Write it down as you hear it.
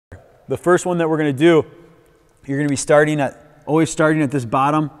The first one that we're going to do, you're going to be always starting at this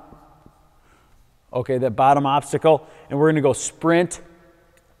bottom, okay, that bottom obstacle, and we're going to go sprint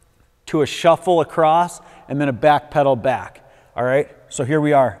to a shuffle across and then a back pedal back. All right, so here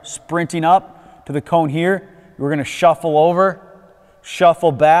we are, sprinting up to the cone here. We're going to shuffle over,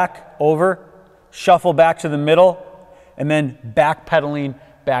 shuffle back over, shuffle back to the middle, and then back pedaling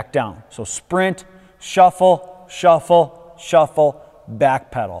back down. So sprint, shuffle, shuffle, shuffle,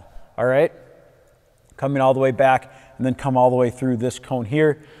 back pedal. All right, coming all the way back and then come all the way through this cone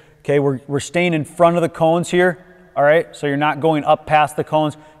here. Okay, we're staying in front of the cones here. All right, so you're not going up past the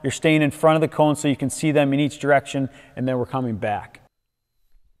cones. You're staying in front of the cones so you can see them in each direction, and then we're coming back.